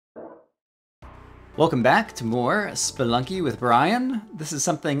Welcome back to more Spelunky with Brian. This is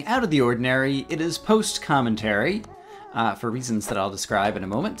something out of the ordinary. It is post-commentary, for reasons that I'll describe in a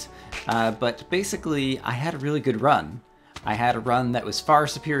moment. But basically, I had a really good run. I had a run that was far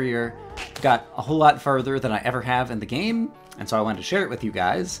superior, got a whole lot farther than I ever have in the game, and so I wanted to share it with you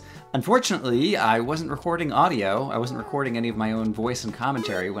guys. Unfortunately, I wasn't recording audio. I wasn't recording any of my own voice and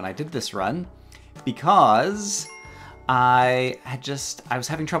commentary when I did this run, because I was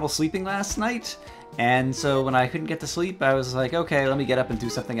having trouble sleeping last night. And so when I couldn't get to sleep, I was like, okay, let me get up and do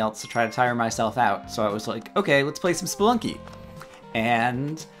something else to try to tire myself out. So I was like, okay, let's play some Spelunky.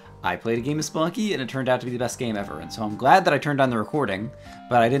 And I played a game of Spelunky, and it turned out to be the best game ever. And so I'm glad that I turned on the recording,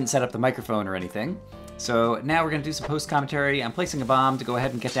 but I didn't set up the microphone or anything. So now we're going to do some post-commentary. I'm placing a bomb to go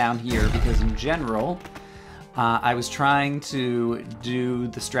ahead and get down here, because in general, I was trying to do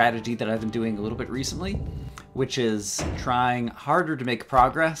the strategy that I've been doing a little bit recently, which is trying harder to make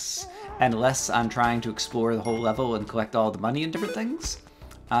progress and less on trying to explore the whole level and collect all the money and different things.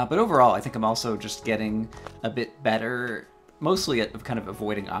 But overall, I think I'm also just getting a bit better, mostly at kind of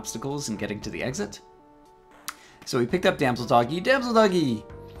avoiding obstacles and getting to the exit. So we picked up Damsel Doggy,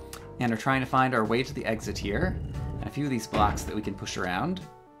 and are trying to find our way to the exit here, and a few of these blocks that we can push around.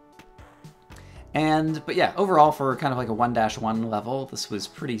 But yeah, overall for kind of like a 1-1 level, this was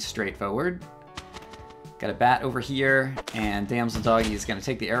pretty straightforward. Got a bat over here, and Damsel Doggy is going to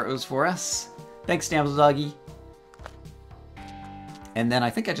take the arrows for us. Thanks, Damsel Doggy. And then I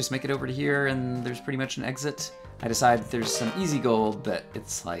think I just make it over to here, and there's pretty much an exit. I decide that there's some easy gold that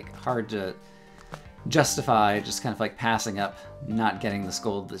it's like hard to justify just kind of like passing up, not getting this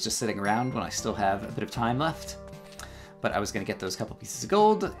gold that's just sitting around when I still have a bit of time left. But I was going to get those couple pieces of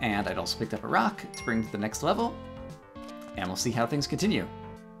gold, and I'd also picked up a rock to bring to the next level. And we'll see how things continue.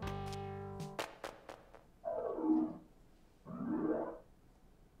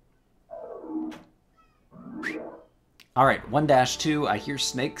 Alright, 1-2, I hear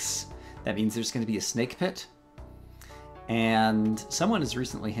snakes. That means there's going to be a snake pit. And someone has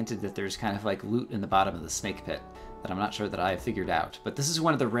recently hinted that there's kind of like loot in the bottom of the snake pit that I'm not sure that I have figured out. But this is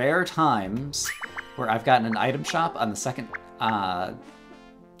one of the rare times where I've gotten an item shop on the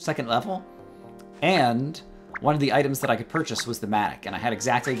second level. And one of the items that I could purchase was the mattock, and I had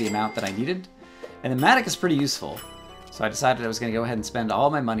exactly the amount that I needed. And the mattock is pretty useful. So I decided I was going to go ahead and spend all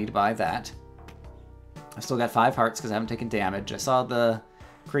my money to buy that. I've still got 5 hearts because I haven't taken damage. I saw the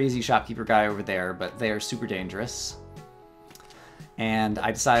crazy shopkeeper guy over there, but they are super dangerous. And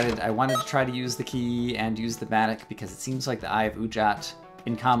I decided I wanted to try to use the key and use the mattock because it seems like the Eye of Ujat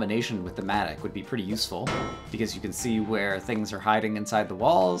in combination with the mattock would be pretty useful, because you can see where things are hiding inside the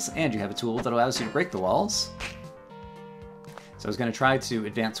walls, and you have a tool that allows you to break the walls. So I was going to try to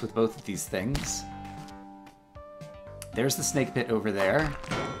advance with both of these things. There's the snake pit over there.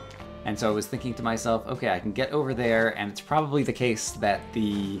 And so I was thinking to myself, okay, I can get over there, and it's probably the case that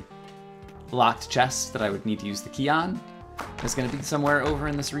the locked chest that I would need to use the key on is going to be somewhere over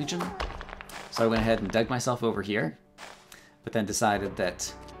in this region. So I went ahead and dug myself over here, but then decided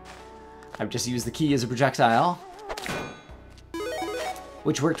that I would just use the key as a projectile,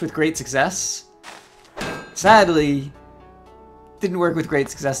 which worked with great success. Sadly, didn't work with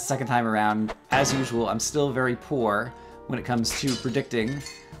great success the second time around. As usual, I'm still very poor when it comes to predicting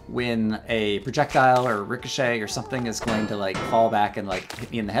when a projectile or a ricochet or something is going to like fall back and like hit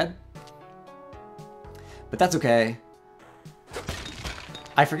me in the head. But that's okay.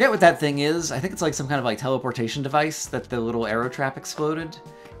 I forget what that thing is. I think it's like some kind of like teleportation device that the little arrow trap exploded.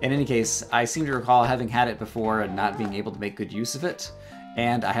 In any case, I seem to recall having had it before and not being able to make good use of it.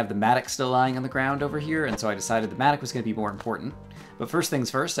 And I have the mattock still lying on the ground over here, and so I decided the mattock was going to be more important. But first things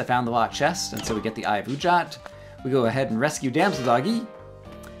first, I found the locked chest, and so we get the Eye of Ujat. We go ahead and rescue Damsel Doggy.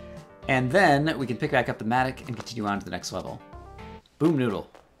 And then we can pick back up the mattock and continue on to the next level. Boom noodle.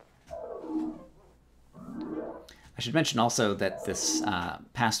 I should mention also that this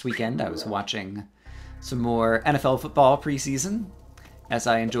past weekend I was watching some more NFL football preseason, as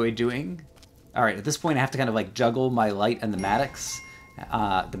I enjoy doing. Alright, at this point I have to kind of like juggle my light and the mattock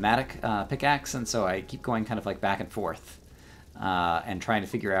pickaxe, and so I keep going kind of like back and forth and trying to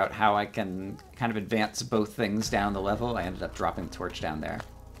figure out how I can kind of advance both things down the level. I ended up dropping the torch down there.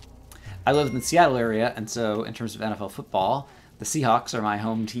 I live in the Seattle area, and so in terms of NFL football, the Seahawks are my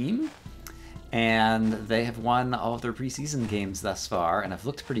home team, and they have won all of their preseason games thus far, and have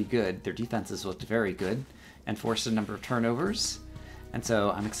looked pretty good. Their defenses looked very good, and forced a number of turnovers, and so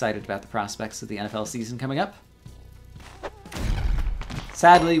I'm excited about the prospects of the NFL season coming up.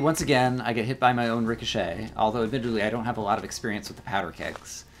 Sadly, once again, I get hit by my own ricochet, although admittedly I don't have a lot of experience with the powder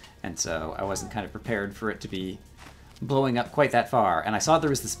kegs, and so I wasn't kind of prepared for it to be blowing up quite that far. And I saw there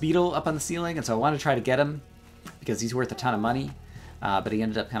was this beetle up on the ceiling, and so I wanted to try to get him because he's worth a ton of money. But he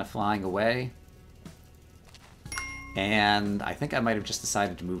ended up kind of flying away. And I think I might have just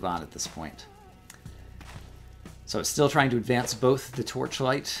decided to move on at this point. So it's still trying to advance both the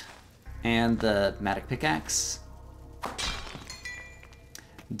torchlight and the Matic Pickaxe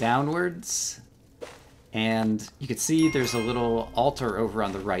downwards. And you can see there's a little altar over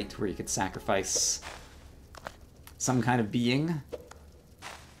on the right where you could sacrifice some kind of being.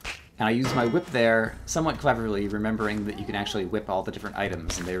 And I use my whip there somewhat cleverly, remembering that you can actually whip all the different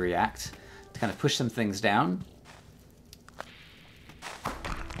items and they react, to kind of push some things down.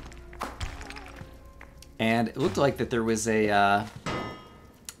 And it looked like that there was a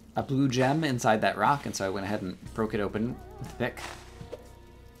blue gem inside that rock, and so I went ahead and broke it open with the pick.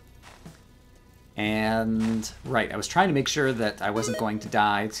 And, right, I was trying to make sure that I wasn't going to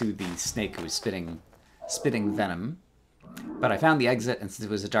die to the snake who was spitting venom. But I found the exit, and since it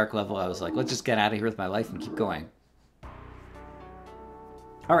was a dark level, I was like, let's just get out of here with my life and keep going.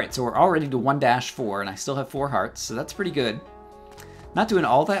 Alright, so we're already to 1-4, and I still have 4 hearts, so that's pretty good. Not doing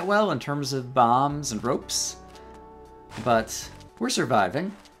all that well in terms of bombs and ropes, but we're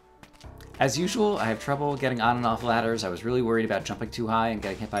surviving. As usual, I have trouble getting on and off ladders. I was really worried about jumping too high and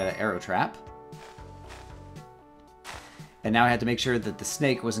getting hit by the arrow trap. And now I had to make sure that the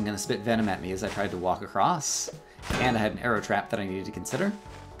snake wasn't going to spit venom at me as I tried to walk across. And I had an arrow trap that I needed to consider.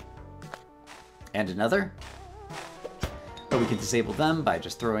 And another. But we can disable them by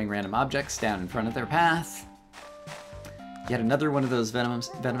just throwing random objects down in front of their path. Yet another one of those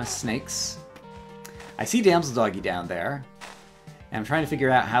venomous snakes. I see Damsel Doggy down there, and I'm trying to figure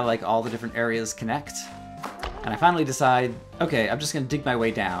out how like all the different areas connect. And I finally decide, okay, I'm just going to dig my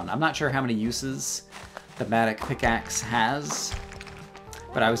way down. I'm not sure how many uses the Matic Pickaxe has,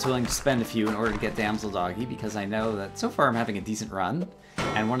 but I was willing to spend a few in order to get Damsel Doggy because I know that so far I'm having a decent run,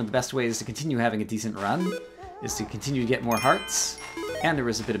 and one of the best ways to continue having a decent run is to continue to get more hearts. And there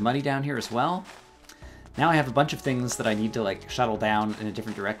was a bit of money down here as well. Now I have a bunch of things that I need to like shuttle down in a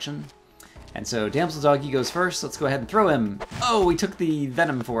different direction. And so Damsel Doggy goes first. Let's go ahead and throw him. Oh, he took the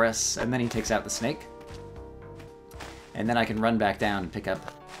venom for us, and then he takes out the snake. And then I can run back down and pick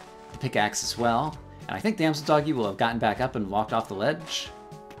up the pickaxe as well. And I think Damsel Doggy will have gotten back up and walked off the ledge.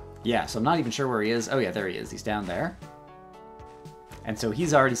 Yeah, so I'm not even sure where he is. Oh yeah, there he is. He's down there. And so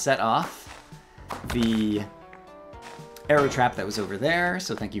he's already set off the arrow trap that was over there.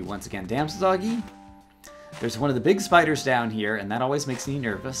 So thank you once again, Damsel Doggy. There's one of the big spiders down here, and that always makes me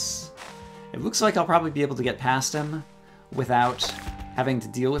nervous. It looks like I'll probably be able to get past him without having to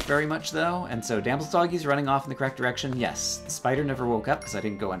deal with very much, though. And so Damsel Doggy's running off in the correct direction. Yes, the spider never woke up because I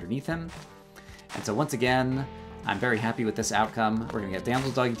didn't go underneath him. And so once again, I'm very happy with this outcome. We're going to get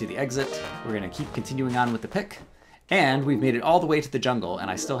Damsel Doggy to the exit. We're going to keep continuing on with the pick. And we've made it all the way to the jungle, and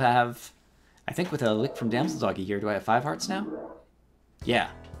I still have, I think with a lick from Damsel Doggy here, do I have 5 hearts now? Yeah.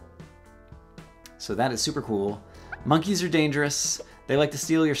 So that is super cool. Monkeys are dangerous. They like to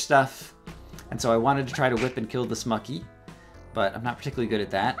steal your stuff. And so I wanted to try to whip and kill this monkey, but I'm not particularly good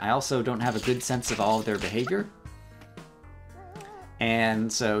at that. I also don't have a good sense of all of their behavior.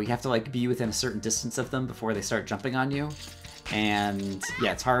 And so you have to like be within a certain distance of them before they start jumping on you. And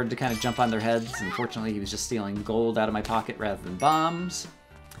yeah, it's hard to kind of jump on their heads. Unfortunately, he was just stealing gold out of my pocket rather than bombs.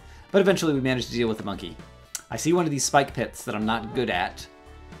 But eventually we managed to deal with the monkey. I see one of these spike pits that I'm not good at.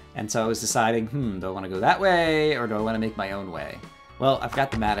 And so I was deciding, do I want to go that way, or do I want to make my own way? Well, I've got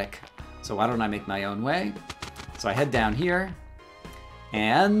the Matic, so why don't I make my own way? So I head down here,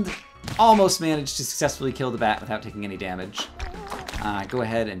 and almost managed to successfully kill the bat without taking any damage. Go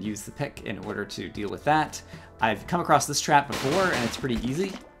ahead and use the pick in order to deal with that. I've come across this trap before, and it's pretty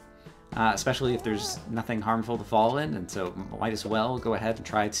easy, especially if there's nothing harmful to fall in, and so might as well go ahead and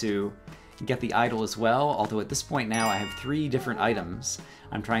try to get the idol as well, although at this point now I have 3 different items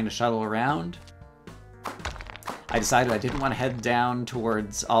I'm trying to shuttle around. I decided I didn't want to head down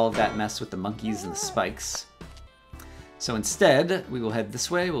towards all of that mess with the monkeys and the spikes. So instead, we will head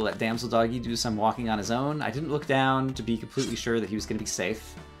this way. We'll let Damsel Doggy do some walking on his own. I didn't look down to be completely sure that he was going to be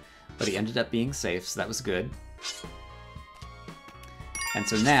safe, but he ended up being safe, so that was good. And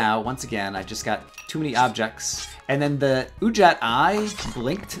so now, once again, I just got too many objects. And then the Ujat eye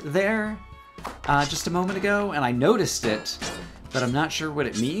blinked there just a moment ago, and I noticed it, but I'm not sure what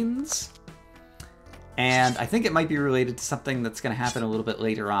it means. And I think it might be related to something that's going to happen a little bit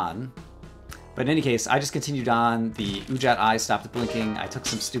later on. But in any case, I just continued on. The Ujat eye stopped blinking. I took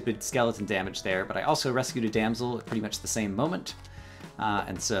some stupid skeleton damage there, but I also rescued a damsel at pretty much the same moment.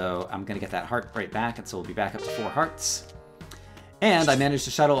 And so I'm going to get that heart right back, and so we'll be back up to 4 hearts. And I managed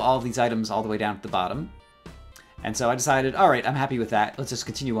to shuttle all of these items all the way down to the bottom. And so I decided, all right, I'm happy with that. Let's just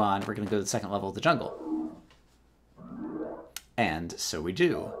continue on. We're going to go to the second level of the jungle. And so we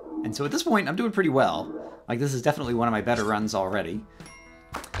do. And so at this point, I'm doing pretty well. Like, this is definitely one of my better runs already.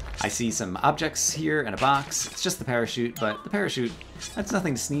 I see some objects here and a box. It's just the parachute, but the parachute, that's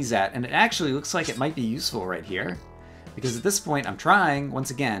nothing to sneeze at. And it actually looks like it might be useful right here. Because at this point, I'm trying,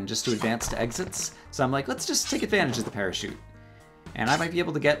 once again, just to advance to exits. So I'm like, let's just take advantage of the parachute. And I might be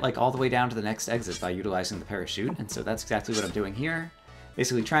able to get, like, all the way down to the next exit by utilizing the parachute. And so that's exactly what I'm doing here.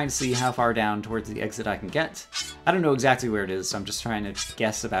 Basically trying to see how far down towards the exit I can get. I don't know exactly where it is, so I'm just trying to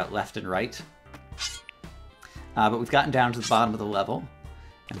guess about left and right. But we've gotten down to the bottom of the level.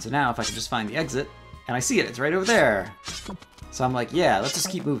 And so now if I can just find the exit, and I see it, it's right over there. So I'm like, yeah, let's just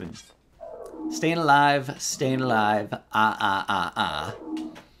keep moving. Staying alive, I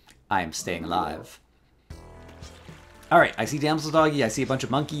am staying alive. Alright, I see Damsel Doggy, I see a bunch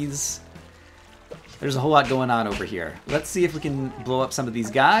of monkeys. There's a whole lot going on over here. Let's see if we can blow up some of these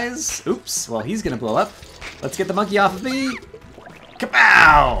guys. Oops, well he's gonna blow up. Let's get the monkey off of me.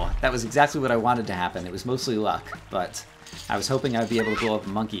 Kapow! That was exactly what I wanted to happen. It was mostly luck, but I was hoping I'd be able to blow up a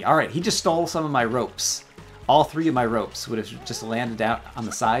monkey. Alright, he just stole some of my ropes. All 3 of my ropes would have just landed out on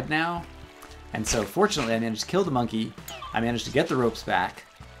the side now. And so fortunately I managed to kill the monkey. I managed to get the ropes back.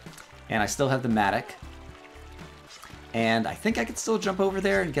 And I still have the mattock. And I think I could still jump over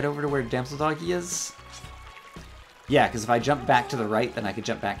there and get over to where Damsel Doggy is. Yeah, because if I jump back to the right, then I could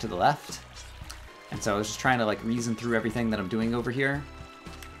jump back to the left. And so I was just trying to like reason through everything that I'm doing over here.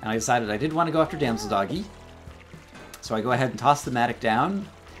 And I decided I did want to go after Damsel Doggy. So I go ahead and toss the mattock down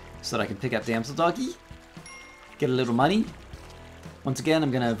so that I can pick up Damsel Doggy. Get a little money. Once again,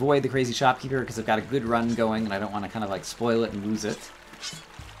 I'm going to avoid the crazy shopkeeper because I've got a good run going and I don't want to kind of like spoil it and lose it.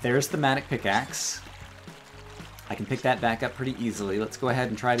 There's the mattock pickaxe. I can pick that back up pretty easily. Let's go ahead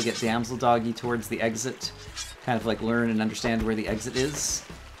and try to get Damsel Doggy towards the exit. Kind of like learn and understand where the exit is.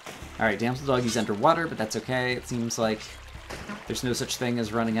 Alright, Damsel Doggy's underwater, but that's okay. It seems like there's no such thing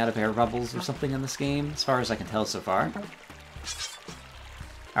as running out of air bubbles or something in this game, as far as I can tell so far.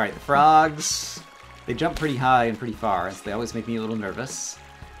 Alright, the frogs. They jump pretty high and pretty far, so they always make me a little nervous.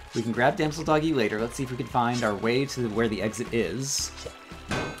 We can grab Damsel Doggy later. Let's see if we can find our way to where the exit is.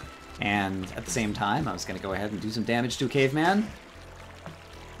 And at the same time, I was going to go ahead and do some damage to a caveman.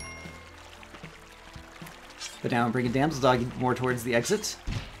 But now I'm bringing Damsel Doggy more towards the exit.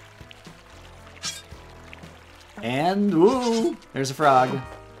 And, ooh, there's a frog.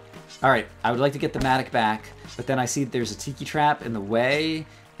 Alright, I would like to get the mattock back, but then I see that there's a tiki trap in the way,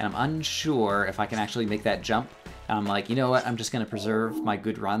 and I'm unsure if I can actually make that jump. And I'm like, you know what, I'm just going to preserve my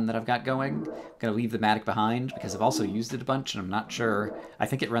good run that I've got going. I'm going to leave the mattock behind, because I've also used it a bunch, and I'm not sure. I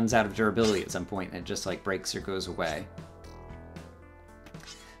think it runs out of durability at some point, and it just like breaks or goes away.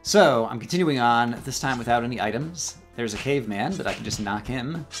 So, I'm continuing on, this time without any items. There's a caveman, but I can just knock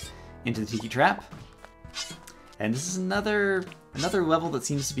him into the tiki trap. And this is another level that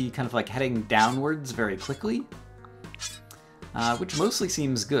seems to be kind of like heading downwards very quickly. Which mostly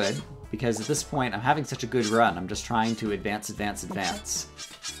seems good, because at this point I'm having such a good run, I'm just trying to advance, advance, advance.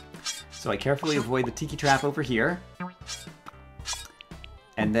 So I carefully avoid the tiki trap over here.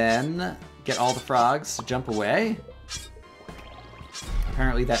 And then get all the frogs to jump away.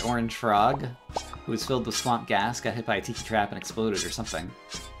 Apparently that orange frog, who was filled with swamp gas, got hit by a tiki trap and exploded or something.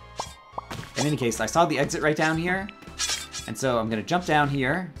 In any case, I saw the exit right down here, and so I'm going to jump down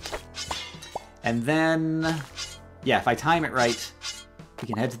here, and then, yeah, if I time it right, we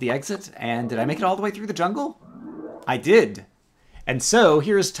can head to the exit, and did I make it all the way through the jungle? I did! And so,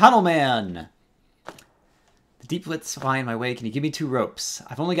 here's Tunnel Man! The deep pits fly in my way, can you give me 2 ropes?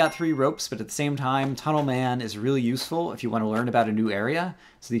 I've only got 3 ropes, but at the same time, Tunnel Man is really useful if you want to learn about a new area,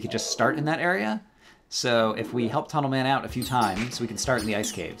 so you can just start in that area. So if we help Tunnel Man out a few times, we can start in the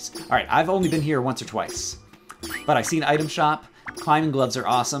ice caves. Alright, I've only been here once or twice. But I see an item shop. Climbing gloves are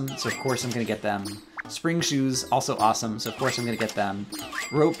awesome, so of course I'm going to get them. Spring shoes, also awesome, so of course I'm going to get them.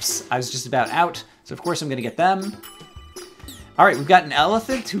 Ropes, I was just about out, so of course I'm going to get them. Alright, we've got an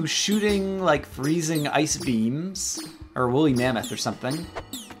elephant who's shooting, like, freezing ice beams. Or a woolly mammoth or something.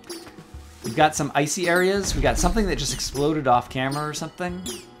 We've got some icy areas. We've got something that just exploded off camera or something.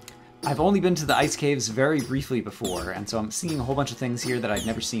 I've only been to the ice caves very briefly before, and so I'm seeing a whole bunch of things here that I've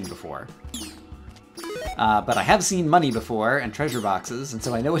never seen before. But I have seen money before, and treasure boxes, and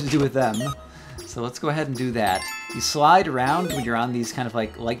so I know what to do with them. So let's go ahead and do that. You slide around when you're on these kind of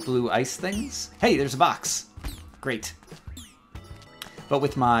like light blue ice things. Hey, there's a box! Great. But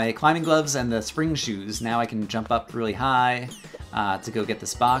with my climbing gloves and the spring shoes, now I can jump up really high to go get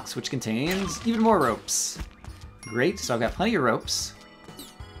this box, which contains even more ropes. Great, so I've got plenty of ropes.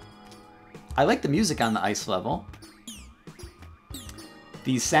 I like the music on the ice level.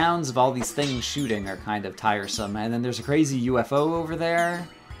 These sounds of all these things shooting are kind of tiresome. And then there's a crazy UFO over there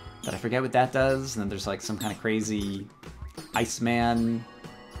that I forget what that does. And then there's like some kind of crazy Iceman,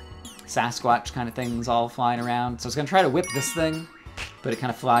 Sasquatch kind of things all flying around. So I was going to try to whip this thing, but it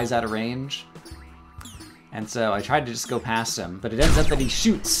kind of flies out of range. And so I tried to just go past him, but it ends up that he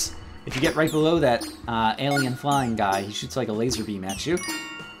shoots. If you get right below that alien flying guy, he shoots like a laser beam at you.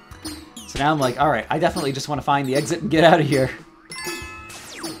 So now I'm like, alright, I definitely just want to find the exit and get out of here.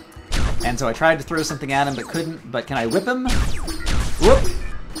 And so I tried to throw something at him, but couldn't. But can I whip him? Whoop!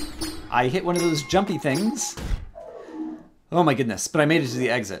 I hit one of those jumpy things. Oh my goodness, but I made it to the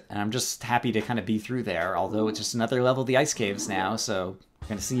exit, and I'm just happy to kind of be through there, although it's just another level of the ice caves now, so we're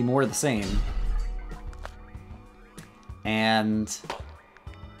going to see more of the same. And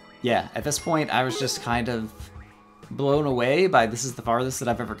yeah, at this point I was just kind of blown away by this is the farthest that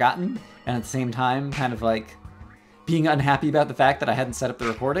I've ever gotten, and at the same time kind of like being unhappy about the fact that I hadn't set up the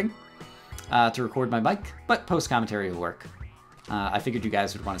recording to record my mic, but post-commentary will work. I figured you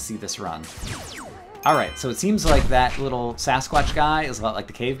guys would want to see this run. Alright, so it seems like that little Sasquatch guy is a lot like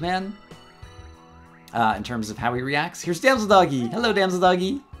the caveman in terms of how he reacts. Here's Damsel Doggy! Hello, Damsel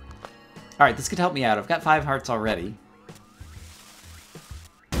Doggy! Alright, this could help me out. I've got 5 hearts already.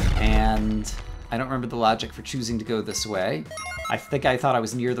 And I don't remember the logic for choosing to go this way. I think I thought I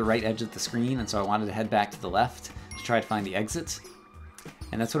was near the right edge of the screen, and so I wanted to head back to the left to try to find the exit.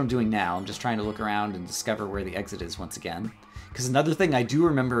 And that's what I'm doing now. I'm just trying to look around and discover where the exit is once again. Because another thing I do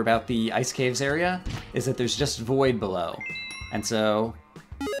remember about the Ice Caves area is that there's just void below. And so...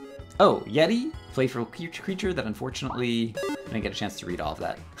 Oh, Yeti? Playful creature that unfortunately... I didn't get a chance to read all of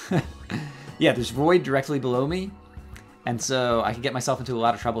that. Yeah, there's void directly below me. And so I can get myself into a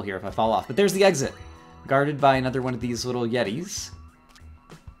lot of trouble here if I fall off. But there's the exit! Guarded by another one of these little Yetis.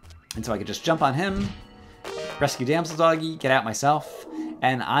 And so I could just jump on him, rescue Damsel Doggy, get out myself.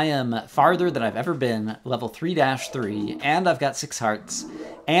 And I am farther than I've ever been, level 3-3, and I've got 6 hearts,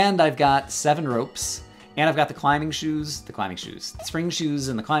 and I've got 7 ropes, and I've got the the spring shoes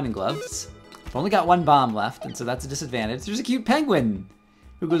and the climbing gloves. I've only got 1 bomb left, and so that's a disadvantage. There's a cute penguin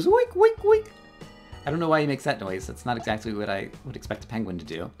who goes oink, oink, oink. I don't know why he makes that noise. That's not exactly what I would expect a penguin to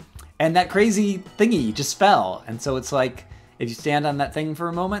do. And that crazy thingy just fell, and so it's like, if you stand on that thing for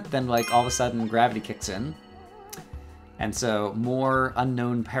a moment, then like all of a sudden gravity kicks in. And so, more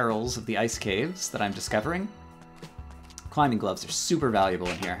unknown perils of the ice caves that I'm discovering. Climbing gloves are super valuable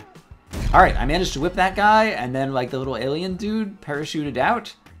in here. Alright, I managed to whip that guy, and then, like, the little alien dude parachuted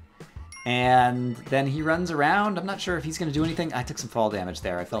out. And then he runs around. I'm not sure if he's going to do anything. I took some fall damage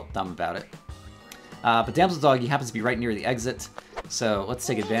there. I felt dumb about it. But Damsel Doggy happens to be right near the exit. So, let's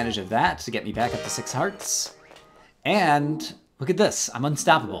take advantage of that to get me back up to 6 hearts. And, look at this. I'm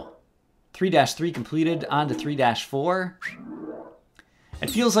unstoppable. 3-3 completed, on to 3-4. It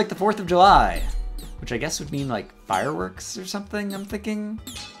feels like the 4th of July, which I guess would mean like fireworks or something, I'm thinking.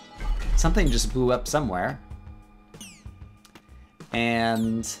 Something just blew up somewhere.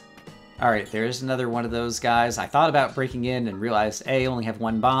 And, alright, there's another one of those guys. I thought about breaking in and realized A, I only have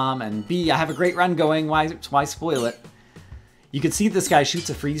 1 bomb, and B, I have a great run going, why spoil it? You can see this guy shoots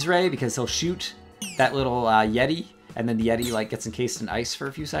a freeze ray because he'll shoot that little Yeti, and then the Yeti like gets encased in ice for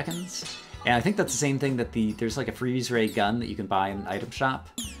a few seconds. And I think that's the same thing that there's like a freeze ray gun that you can buy in an item shop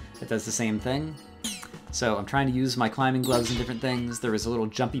that does the same thing. So I'm trying to use my climbing gloves and different things. There was a little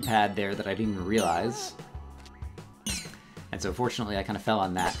jumpy pad there that I didn't even realize. And so fortunately I kind of fell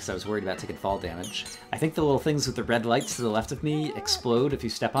on that because I was worried about taking fall damage. I think the little things with the red lights to the left of me explode if you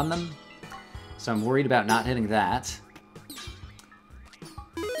step on them. So I'm worried about not hitting that.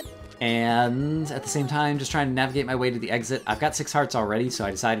 And at the same time, just trying to navigate my way to the exit. I've got 6 hearts already, so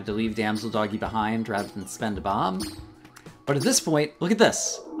I decided to leave Damsel Doggy behind rather than spend a bomb. But at this point, look at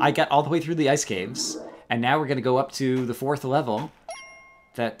this. I got all the way through the ice caves, and now we're going to go up to the 4th level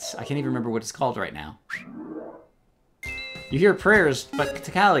that I can't even remember what it's called right now. You hear prayers, but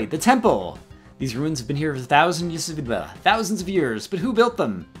Takali, the temple! These ruins have been here for thousands of years, but who built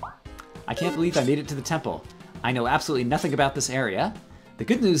them? I can't believe I made it to the temple. I know absolutely nothing about this area. The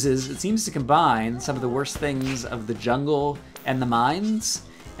good news is, it seems to combine some of the worst things of the jungle and the mines,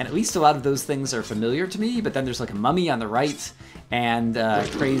 and at least a lot of those things are familiar to me, but then there's like a mummy on the right, and a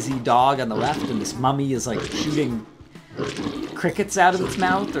crazy dog on the left, and this mummy is like shooting crickets out of its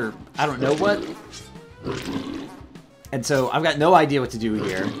mouth, or I don't know what. And so I've got no idea what to do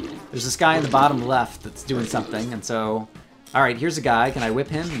here. There's this guy in the bottom left that's doing something, and so, alright, here's a guy, can I whip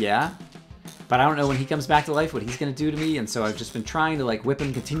him? Yeah. But I don't know when he comes back to life what he's going to do to me, and so I've just been trying to like whip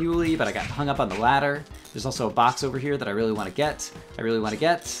him continually, but I got hung up on the ladder. There's also a box over here that I really want to get.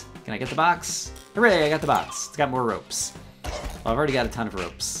 Can I get the box? Hooray, I got the box. It's got more ropes. Well, I've already got a ton of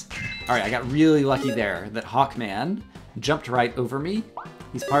ropes. All right, I got really lucky there that Hawkman jumped right over me.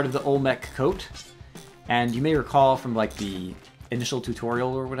 He's part of the Olmec coat. And you may recall from like the initial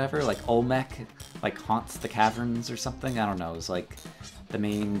tutorial or whatever, like Olmec like haunts the caverns or something. I don't know, it's like the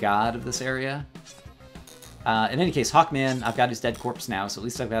main god of this area. In any case, Hawkman, I've got his dead corpse now, so at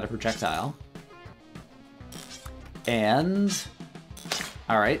least I've got a projectile. And,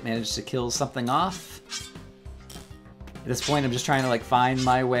 alright, managed to kill something off. At this point, I'm just trying to like find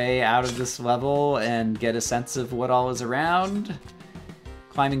my way out of this level and get a sense of what all is around.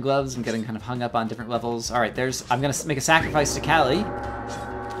 Climbing gloves, I'm getting kind of hung up on different levels. Alright, I'm gonna make a sacrifice to Callie.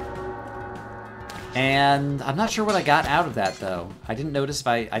 And I'm not sure what I got out of that, though. I didn't notice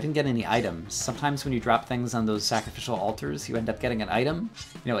I didn't get any items. Sometimes when you drop things on those sacrificial altars, you end up getting an item.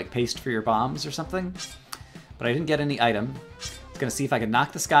 You know, like paste for your bombs or something. But I didn't get any item. I was gonna see if I could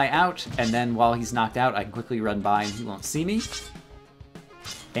knock this guy out, and then while he's knocked out, I can quickly run by and he won't see me.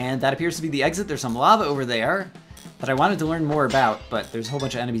 And that appears to be the exit. There's some lava over there that I wanted to learn more about, but there's a whole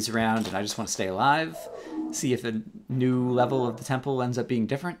bunch of enemies around, and I just want to stay alive. See if a new level of the temple ends up being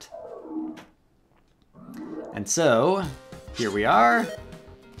different. And so, here we are.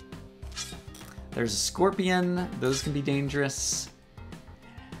 There's a scorpion. Those can be dangerous.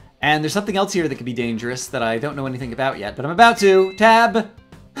 And there's something else here that could be dangerous that I don't know anything about yet, but I'm about to. Tab!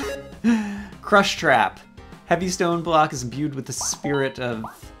 Crush Trap. Heavy stone block is imbued with the spirit of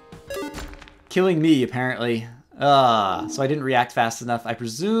killing me, apparently. So I didn't react fast enough. I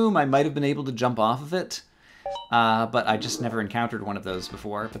presume I might have been able to jump off of it, but I just never encountered one of those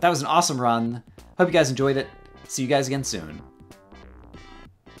before. But that was an awesome run. Hope you guys enjoyed it. See you guys again soon.